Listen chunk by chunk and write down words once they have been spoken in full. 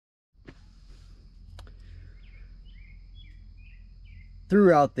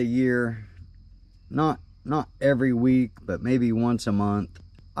throughout the year, not every week, but maybe once a month,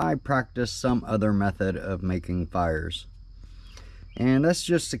 I practice some other method of making fires. And that's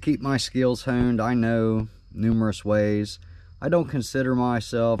just to keep my skills honed. I know numerous ways. I don't consider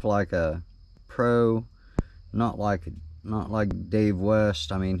myself like a pro, not like Dave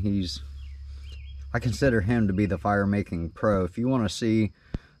West. I mean, I consider him to be the fire making pro. If you want to see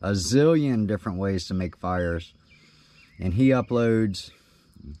a zillion different ways to make fires, and he uploads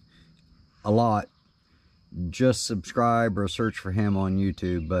a lot, just subscribe or search for him on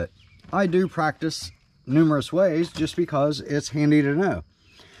YouTube. But I do practice numerous ways just because it's handy to know.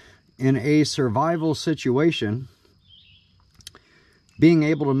 In a survival situation, being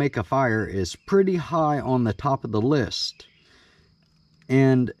able to make a fire is pretty high on the top of the list.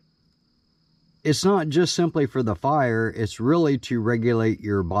 And it's not just simply for the fire, it's really to regulate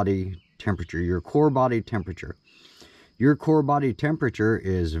your body temperature, your core body temperature. Your core body temperature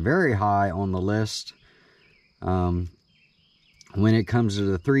is very high on the list. When it comes to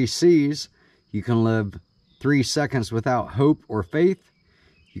the 3 C's, you can live 3 seconds without hope or faith.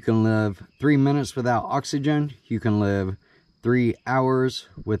 You can live 3 minutes without oxygen. You can live 3 hours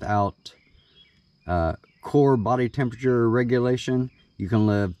without core body temperature regulation. You can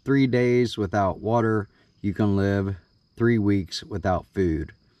live 3 days without water. You can live 3 weeks without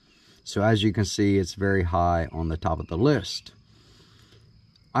food. So as you can see, it's very high on the top of the list.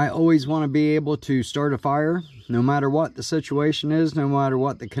 I always want to be able to start a fire, no matter what the situation is, no matter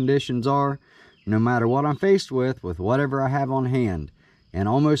what the conditions are, no matter what I'm faced with whatever I have on hand. And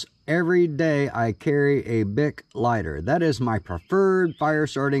almost every day I carry a Bic lighter. That is my preferred fire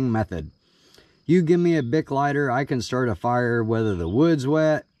starting method. You give me a Bic lighter, I can start a fire whether the wood's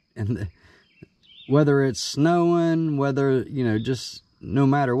wet, and whether it's snowing, whether, just no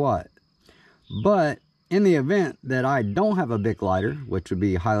matter what. But in the event that I don't have a Bic lighter, which would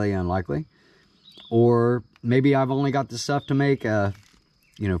be highly unlikely, or maybe I've only got the stuff to make a,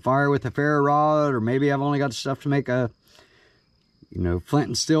 fire with a ferro rod, or maybe I've only got the stuff to make a, flint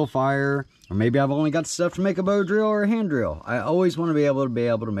and steel fire, or maybe I've only got the stuff to make a bow drill or a hand drill. I always want to be able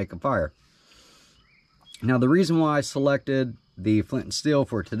to make a fire. Now, the reason why I selected the flint and steel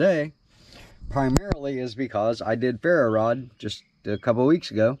for today primarily is because I did ferro rod just a couple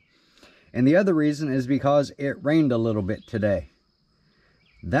weeks ago. And the other reason is because it rained a little bit today.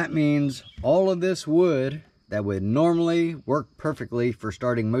 That means all of this wood that would normally work perfectly for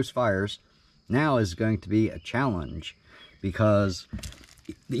starting most fires now is going to be a challenge, because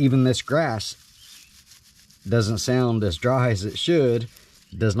even this grass doesn't sound as dry as it should.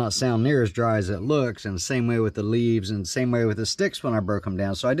 It does not sound near as dry as it looks, and the same way with the leaves, and the same way with the sticks when I broke them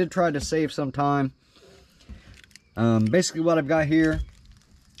down. So I did try to save some time. Basically what I've got here,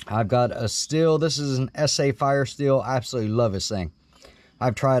 I've got a steel. This is an SA fire steel. I absolutely love this thing.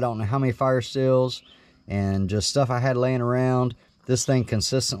 I've tried I don't know how many fire steels and just stuff I had laying around. This thing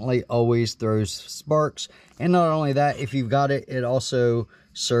consistently always throws sparks. And not only that, if you've got it, it also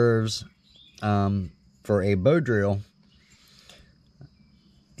serves for a bow drill.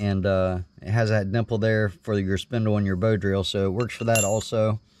 And it has that dimple there for your spindle and your bow drill, so it works for that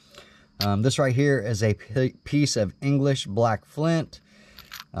also. This right here is a piece of English black flint.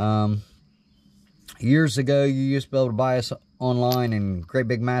 Years ago, you used to be able to buy us online in great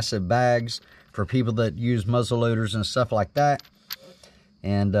big massive bags for people that use muzzle loaders and stuff like that.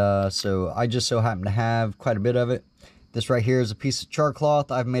 And so I just so happen to have quite a bit of it. This right here is a piece of char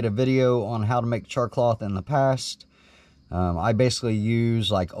cloth. I've made a video on how to make char cloth in the past. I basically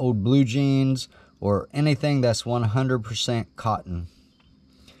use like old blue jeans or anything that's 100% cotton.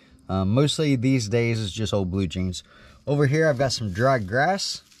 Mostly these days it's just old blue jeans. Over here I've got some dried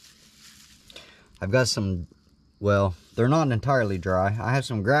grass. I've got some, well, they're not entirely dry. I have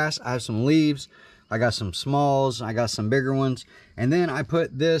some grass, I have some leaves, I got some smalls, I got some bigger ones. And then I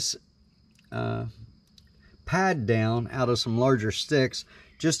put this pad down out of some larger sticks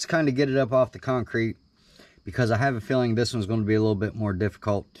just to kind of get it up off the concrete, because I have a feeling this one's going to be a little bit more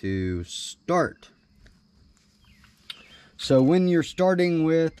difficult to start. So when you're starting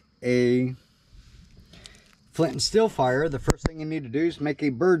with a flint and steel fire, the first thing you need to do is make a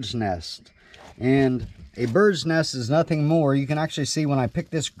bird's nest. And a bird's nest is nothing more. You can actually see when I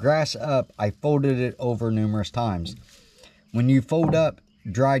picked this grass up, I folded it over numerous times. When you fold up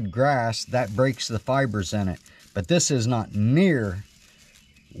dried grass, that breaks the fibers in it. But this is not near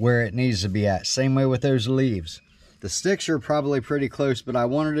where it needs to be at. Same way with those leaves. The sticks are probably pretty close, but I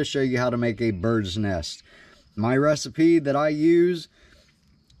wanted to show you how to make a bird's nest. My recipe that I use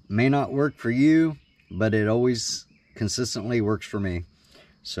may not work for you, but it always consistently works for me.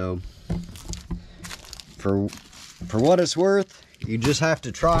 So for For what it's worth, you just have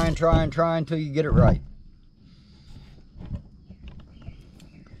to try and try and try until you get it right.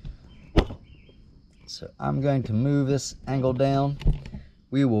 So I'm going to move this angle down.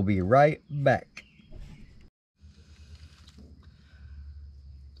 We will be right back.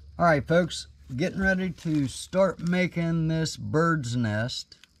 All right, folks, getting ready to start making this bird's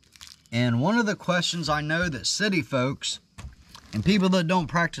nest. And one of the questions I know that city folks and people that don't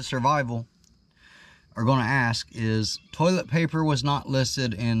practice survival are going to ask is, toilet paper was not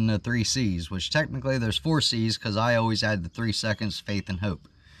listed in the 3 C's, which technically there's 4 C's because I always add the 3 seconds, faith, and hope.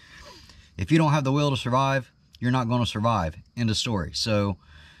 If you don't have the will to survive, you're not going to survive. End of story. So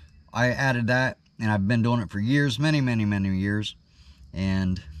I added that, and I've been doing it for years, many, many, many years.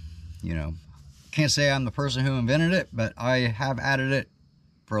 And, you know, can't say I'm the person who invented it, but I have added it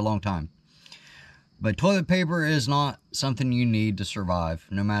for a long time. But toilet paper is not something you need to survive,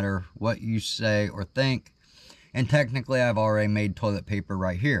 no matter what you say or think. And technically, I've already made toilet paper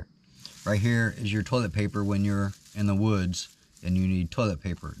right here. Right here is your toilet paper when you're in the woods and you need toilet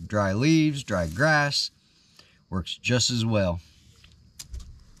paper. Dry leaves, dry grass, works just as well.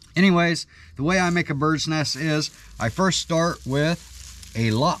 Anyways, the way I make a bird's nest is I first start with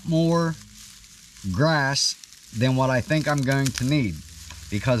a lot more grass than what I think I'm going to need,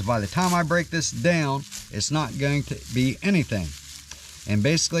 because by the time I break this down, it's not going to be anything. And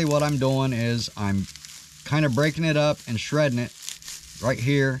basically what I'm doing is I'm kind of breaking it up and shredding it right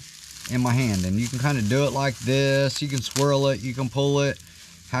here in my hand. And you can kind of do it like this, you can swirl it, you can pull it,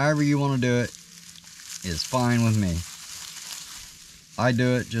 however you want to do it is fine with me. I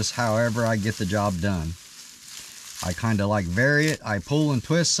do it just however I get the job done. I kind of like vary it. I pull and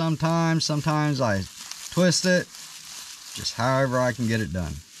twist sometimes. Sometimes I twist it. Just however I can get it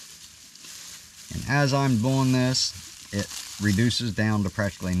done. And as I'm doing this, it reduces down to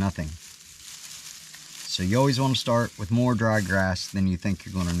practically nothing. So you always want to start with more dry grass than you think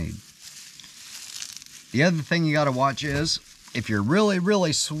you're going to need. The other thing you got to watch is, if you're really,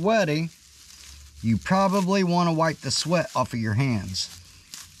 really sweaty, you probably want to wipe the sweat off of your hands,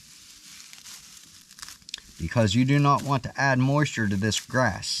 because you do not want to add moisture to this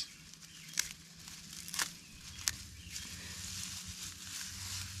grass.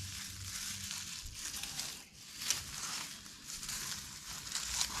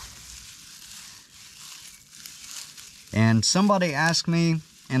 And somebody asked me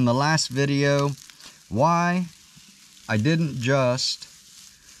in the last video why I didn't just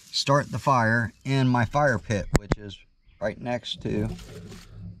start the fire in my fire pit, which is right next to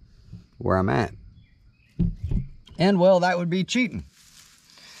where I'm at. And well, that would be cheating.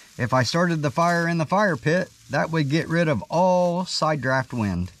 If I started the fire in the fire pit, that would get rid of all side draft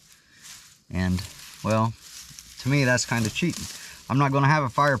wind. And well, to me, that's kind of cheating. I'm not going to have a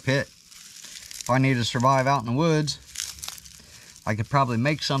fire pit. If I need to survive out in the woods, I could probably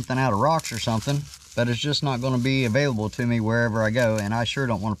make something out of rocks or something, but it's just not going to be available to me wherever I go, and I sure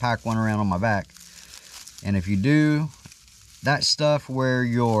don't want to pack one around on my back. And if you do that stuff where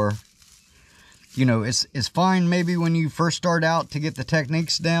you're, you know, it's fine maybe when you first start out to get the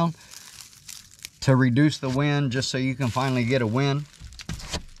techniques down, to reduce the wind just so you can finally get a win.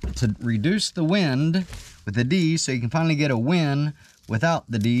 To reduce the wind with the D so you can finally get a win without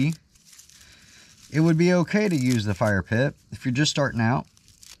the D. It would be okay to use the fire pit if you're just starting out.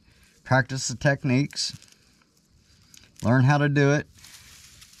 Practice the techniques. Learn how to do it.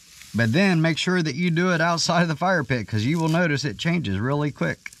 But then make sure that you do it outside of the fire pit, because you will notice it changes really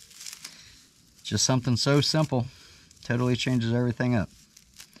quick. Just something so simple totally changes everything up.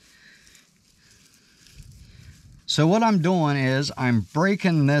 So what I'm doing is I'm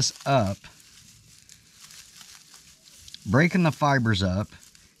breaking this up, breaking the fibers up,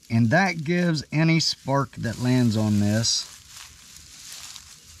 and that gives any spark that lands on this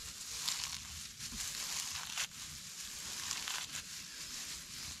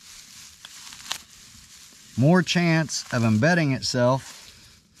more chance of embedding itself.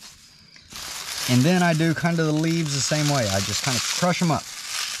 And then I do kind of the leaves the same way. I just kind of crush them up.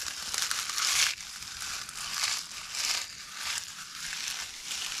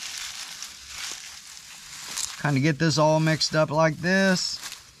 Kind of get this all mixed up like this.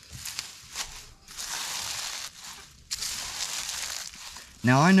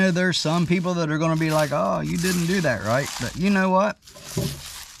 Now I know there's some people that are going to be like, oh, you didn't do that right. But you know what?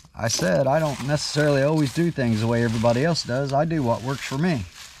 I said I don't necessarily always do things the way everybody else does. I do what works for me.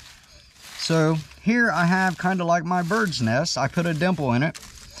 So here I have kind of like my bird's nest. I put a dimple in it.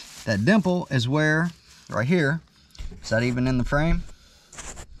 That dimple is where, right here, is that even in the frame?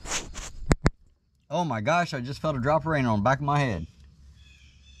 Oh my gosh, I just felt a drop of rain on the back of my head.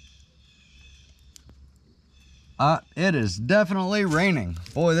 It is definitely raining.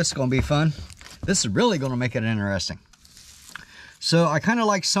 Boy, this is going to be fun. This is really going to make it interesting. So I kind of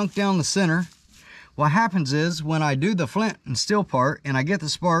like sunk down the center. What happens is when I do the flint and steel part and I get the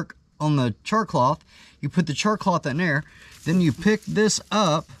spark on the char cloth, you put the char cloth in there, then you pick this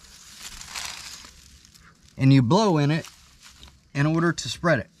up and you blow in it in order to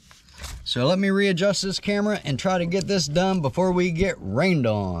spread it. So let me readjust this camera and try to get this done before we get rained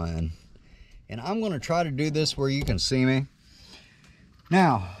on. And I'm going to try to do this where you can see me.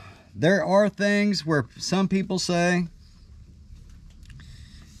 Now, there are things where some people say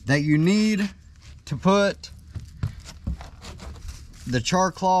that you need to put the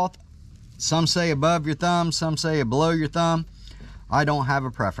char cloth, some say above your thumb, some say below your thumb. I don't have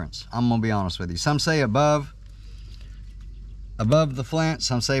a preference. I'm going to be honest with you. Some say above the flint,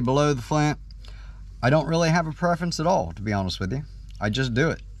 some say below the flint. I don't really have a preference at all, to be honest with you. I just do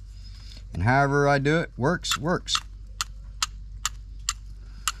it. And however I do it, works.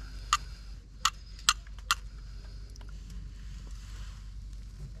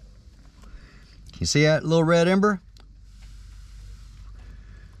 You see that little red ember?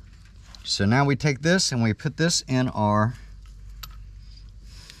 So now we take this and we put this in our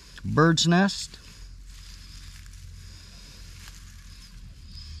bird's nest.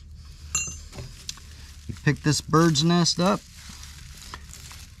 You pick this bird's nest up.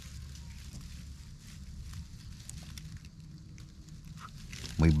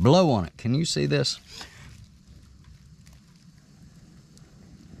 We blow on it. Can you see this?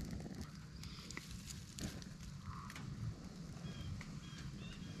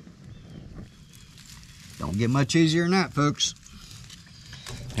 Don't get much easier than that, folks.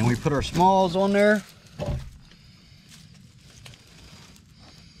 And we put our smalls on there.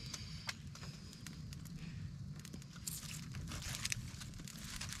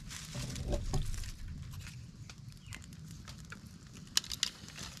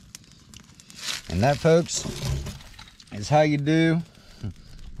 And that, folks, is how you do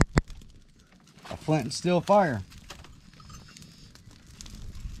a flint and steel fire.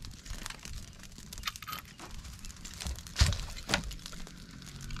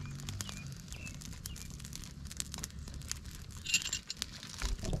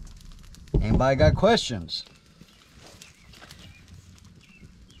 Anybody got questions?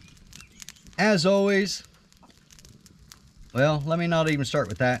 As always, well, let me not even start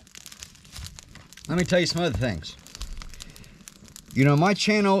with that. Let me tell you some other things. You know, my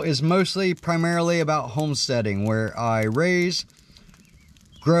channel is primarily about homesteading, where I raise,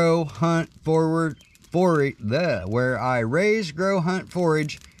 grow, hunt, forage, where I raise, grow, hunt,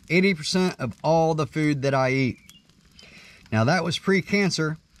 forage 80% of all the food that I eat. Now that was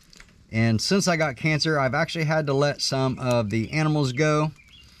pre-cancer. And since I got cancer, I've actually had to let some of the animals go.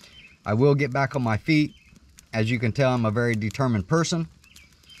 I will get back on my feet. As you can tell, I'm a very determined person.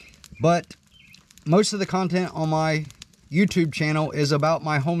 But most of the content on my YouTube channel is about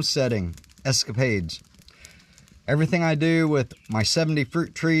my homesteading escapades. Everything I do with my 70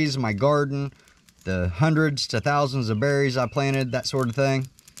 fruit trees, my garden, the hundreds to thousands of berries I planted, that sort of thing.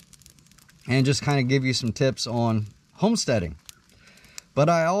 And just kind of give you some tips on homesteading. But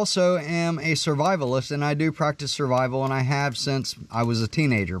I also am a survivalist, and I do practice survival, and I have since I was a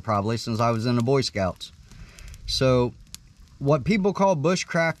teenager, probably, since I was in the Boy Scouts. So, what people call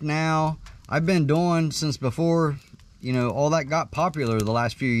bushcraft now, I've been doing since before, you know, all that got popular the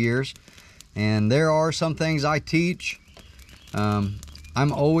last few years. And there are some things I teach. I'm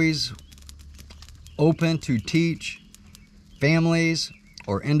always open to teach families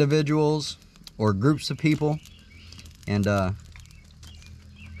or individuals or groups of people. And,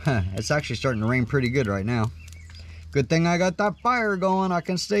 it's actually starting to rain pretty good right now. Good thing I got that fire going. I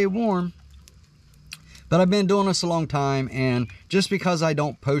can stay warm. But I've been doing this a long time, and just because I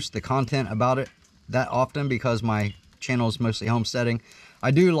don't post the content about it that often, because my channel is mostly homesteading,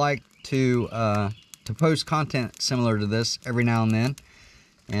 I do like to post content similar to this every now and then.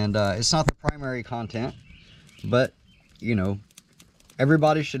 And it's not the primary content, but you know,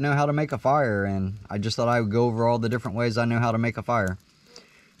 everybody should know how to make a fire, and I just thought I would go over all the different ways I know how to make a fire.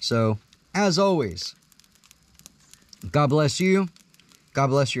 So, as always, God bless you, God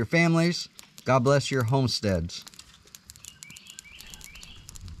bless your families, God bless your homesteads.